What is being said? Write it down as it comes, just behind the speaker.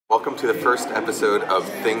Welcome to the first episode of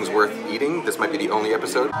Things Worth Eating. This might be the only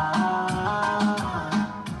episode.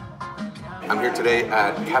 I'm here today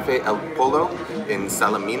at Cafe El Polo in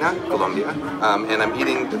Salamina, Colombia, and I'm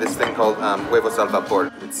eating this thing called Huevos Al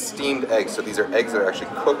Vapor. It's steamed eggs, so these are eggs that are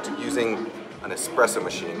actually cooked using an espresso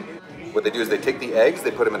machine. What they do is they take the eggs,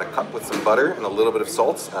 they put them in a cup with some butter and a little bit of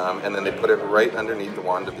salt, and then they put it right underneath the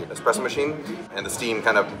wand of the espresso machine, and the steam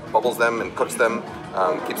kind of bubbles them and cooks them,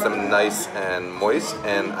 keeps them nice and moist,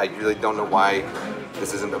 and I really don't know why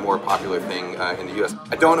this isn't a more popular thing in the US.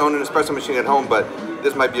 I don't own an espresso machine at home, but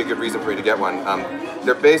this might be a good reason for me to get one.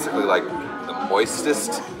 They're basically like the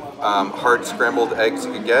moistest hard scrambled eggs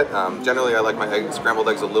you could get. Generally I like my scrambled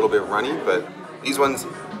eggs a little bit runny, but these ones,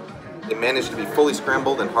 they manage to be fully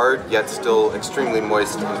scrambled and hard, yet still extremely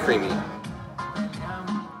moist and creamy.